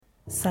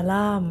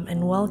Salam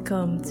and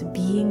welcome to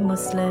Being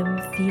Muslim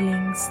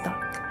Feeling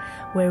Stuck,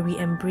 where we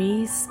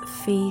embrace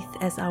faith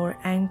as our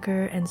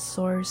anchor and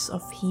source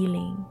of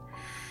healing.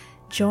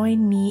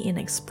 Join me in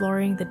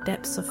exploring the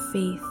depths of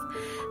faith,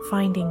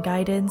 finding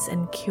guidance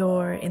and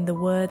cure in the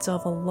words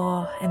of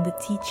Allah and the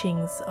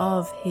teachings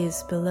of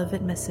His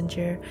beloved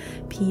Messenger,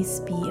 peace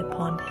be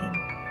upon him.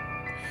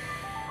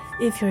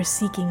 If you're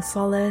seeking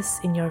solace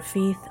in your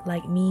faith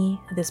like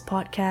me, this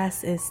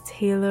podcast is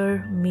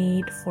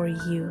tailor-made for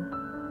you.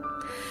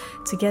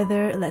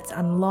 Together, let's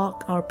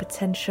unlock our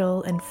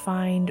potential and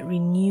find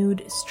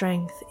renewed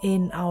strength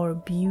in our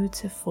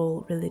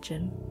beautiful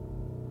religion.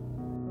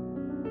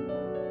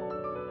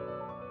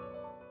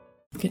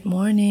 Good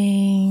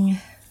morning.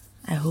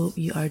 I hope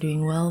you are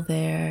doing well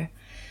there.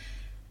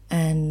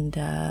 And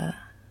I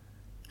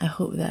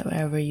hope that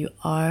wherever you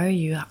are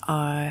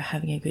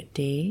having a good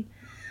day,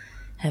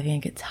 having a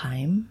good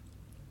time.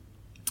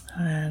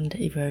 And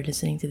if you're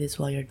listening to this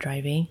while you're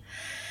driving,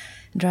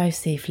 drive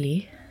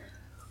safely.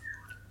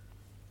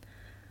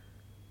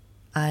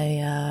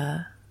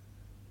 I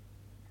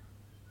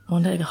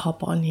wanted to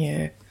hop on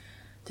here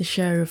to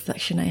share a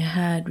reflection I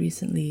had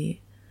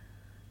recently.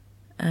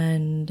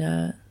 And,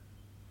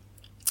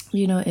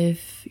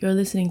 if you're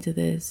listening to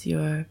this,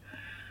 you're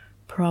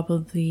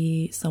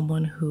probably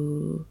someone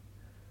who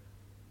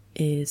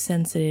is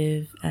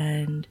sensitive,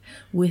 and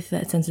with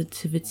that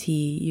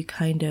sensitivity,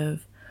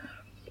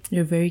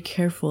 you're very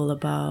careful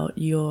about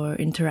your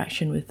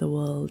interaction with the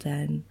world,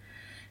 and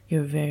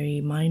you're very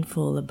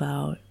mindful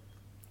about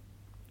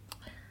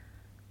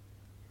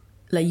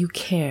you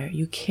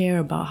care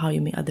about how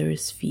you make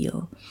others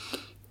feel.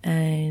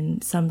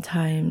 And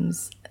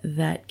sometimes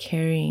that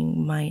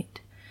caring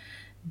might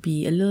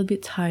be a little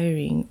bit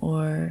tiring,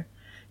 or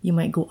you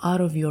might go out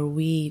of your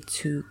way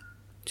to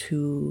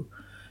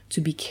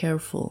be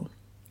careful,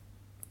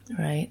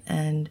 right?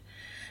 And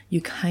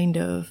you're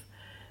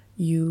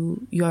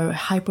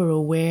hyper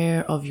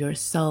aware of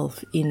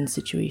yourself in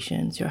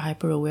situations. You're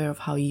hyper aware of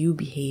how you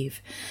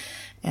behave.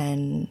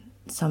 And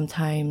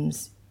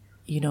sometimes,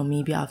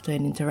 maybe after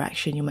an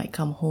interaction, you might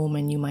come home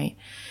and you might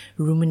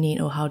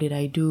ruminate, how did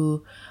I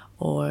do?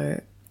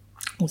 Or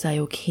was I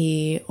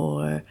okay?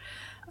 Or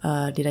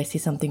did I say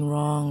something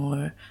wrong?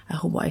 Or I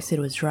hope what I said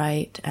was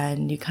right.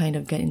 And you kind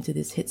of get into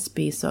this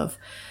headspace of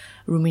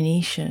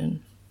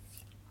rumination.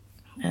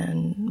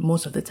 And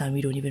most of the time,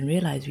 we don't even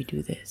realize we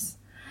do this.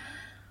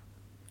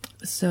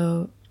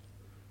 So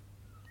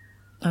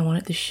I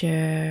wanted to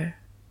share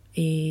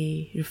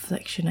a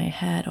reflection I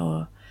had,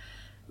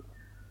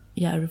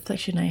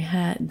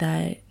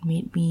 that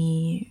made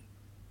me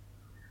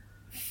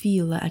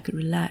feel like I could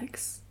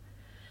relax.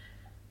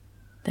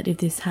 That if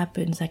this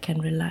happens, I can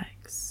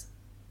relax.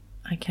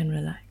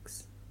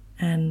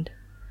 And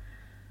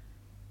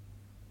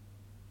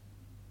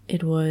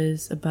it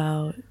was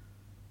about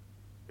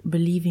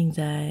believing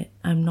that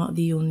I'm not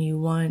the only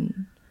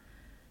one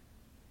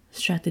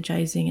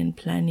strategizing and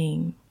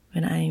planning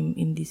when I'm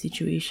in these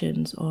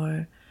situations,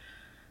 or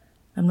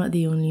I'm not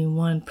the only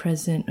one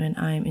present when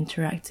I'm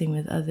interacting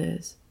with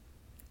others.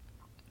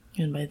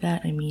 And by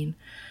that, I mean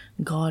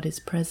God is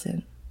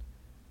present.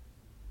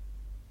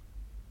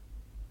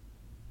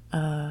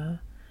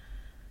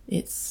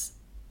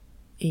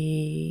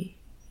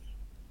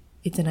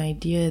 It's an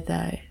idea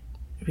that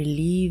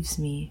relieves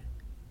me,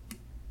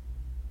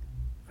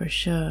 for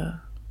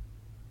sure.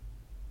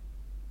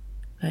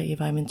 Like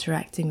if I'm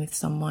interacting with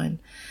someone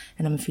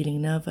and I'm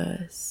feeling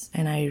nervous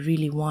and I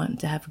really want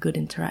to have a good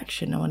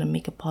interaction, I want to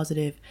make a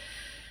positive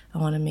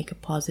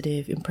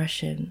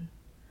impression.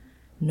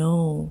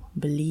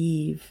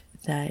 Believe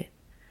that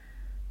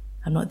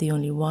I'm not the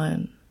only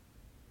one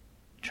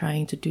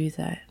trying to do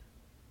that.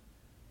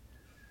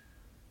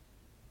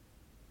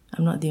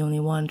 I'm not the only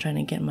one trying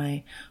to get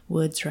my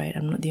words right.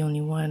 I'm not the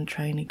only one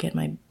trying to get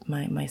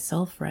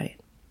myself right.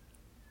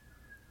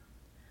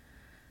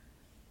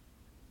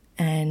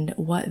 And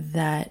what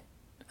that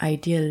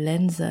idea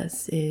lends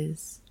us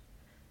is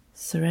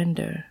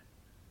surrender.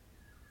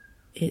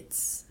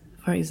 It's,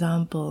 for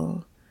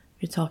example,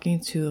 you're talking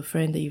to a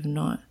friend that you've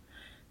not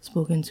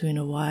spoken to in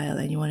a while,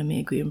 and you want to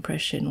make a good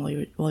impression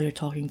while you're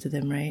talking to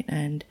them, right?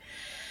 And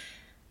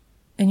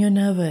you're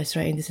nervous,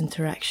 right, in this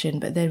interaction.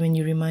 But then when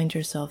you remind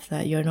yourself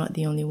that you're not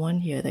the only one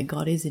here, that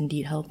God is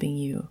indeed helping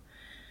you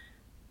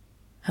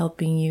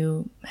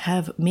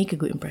make a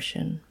good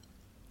impression,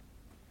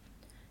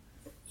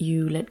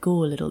 you let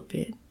go a little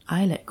bit.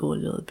 I let go a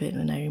little bit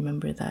when I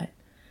remember that.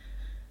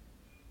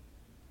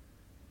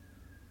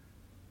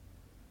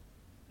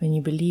 When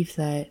you believe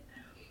that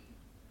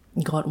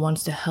God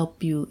wants to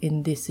help you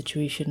in this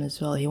situation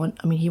as well. He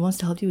wants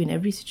to help you in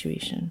every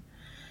situation.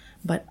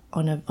 But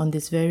on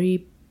this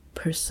very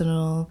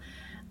personal,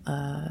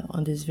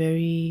 on this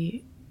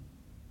very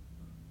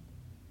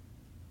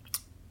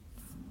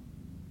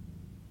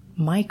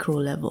micro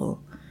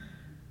level,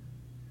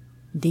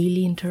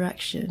 daily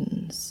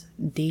interactions,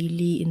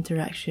 daily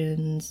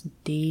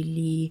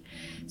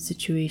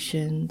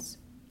situations.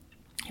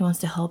 He wants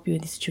to help you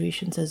in these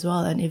situations as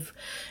well. And if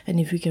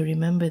we can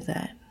remember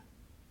that,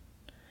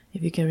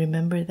 If you can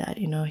remember that,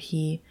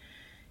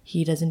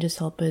 He doesn't just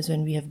help us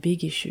when we have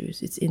big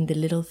issues. It's in the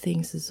little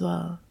things as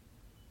well.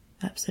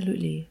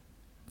 Absolutely.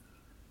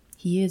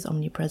 He is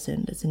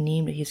omnipresent. It's a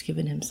name that He's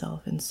given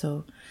Himself. And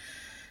so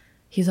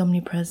He's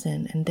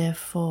omnipresent. And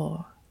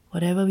therefore,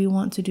 whatever we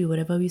want to do,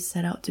 whatever we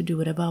set out to do,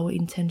 whatever our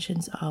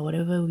intentions are,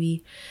 whatever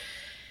we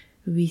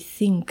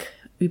think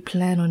we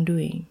plan on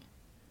doing,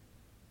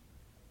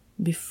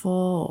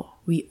 before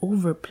we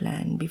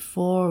overplan,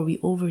 before we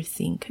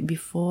overthink,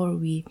 before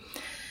we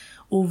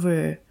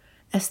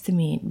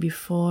overestimate,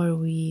 before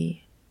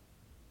we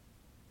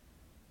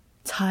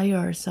tire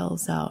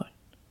ourselves out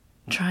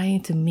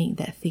trying to make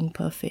that thing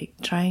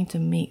perfect, trying to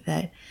make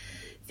that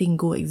thing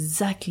go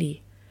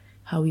exactly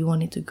how we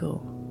want it to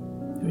go.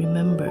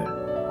 Remember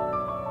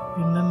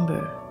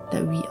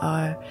that we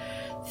are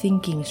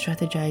thinking,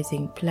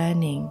 strategizing,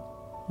 planning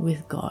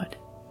with God.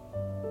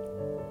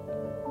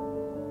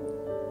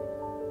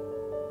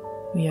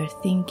 We are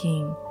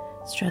thinking,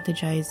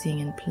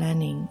 strategizing, and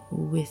planning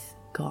with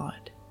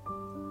God.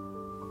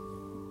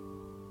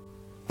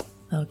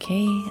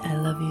 Okay, I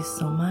love you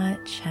so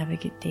much. Have a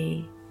good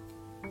day.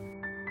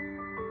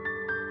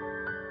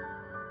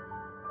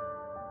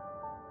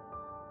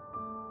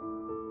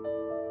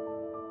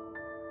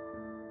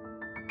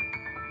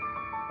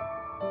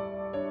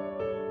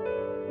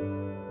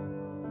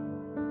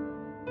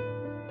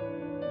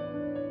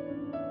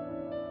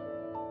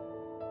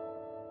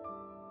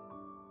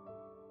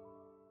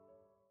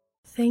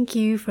 Thank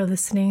you for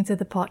listening to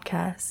the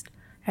podcast.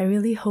 I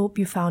really hope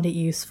you found it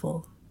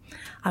useful.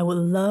 I would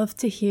love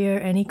to hear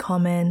any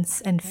comments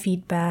and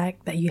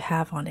feedback that you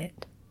have on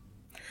it.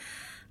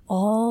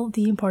 All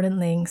the important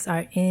links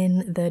are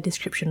in the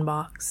description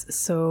box,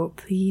 so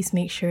please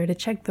make sure to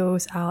check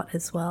those out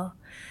as well.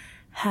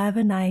 Have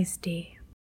a nice day.